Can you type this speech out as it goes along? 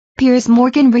Piers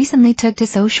Morgan recently took to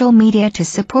social media to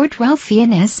support Ralph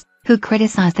Fiennes, who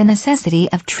criticized the necessity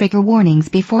of trigger warnings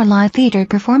before live theater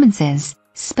performances,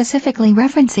 specifically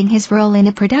referencing his role in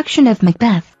a production of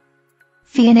Macbeth.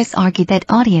 Fiennes argued that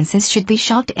audiences should be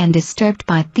shocked and disturbed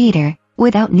by theater,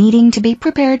 without needing to be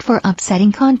prepared for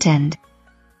upsetting content.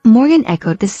 Morgan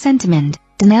echoed this sentiment,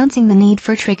 denouncing the need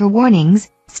for trigger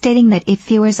warnings, stating that if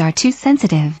viewers are too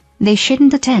sensitive, they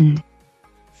shouldn't attend.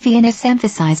 Fiennes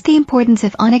emphasized the importance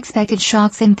of unexpected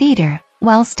shocks in theater,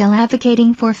 while still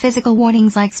advocating for physical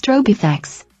warnings like strobe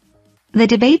effects. The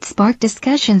debate sparked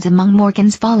discussions among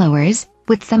Morgan's followers,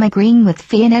 with some agreeing with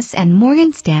Fiennes and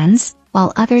Morgan's stance,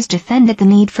 while others defended the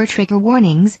need for trigger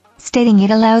warnings, stating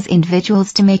it allows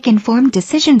individuals to make informed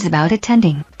decisions about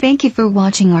attending. Thank you for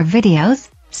watching our videos.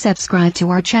 Subscribe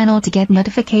to our channel to get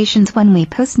notifications when we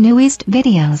post newest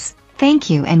videos.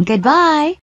 Thank you and goodbye!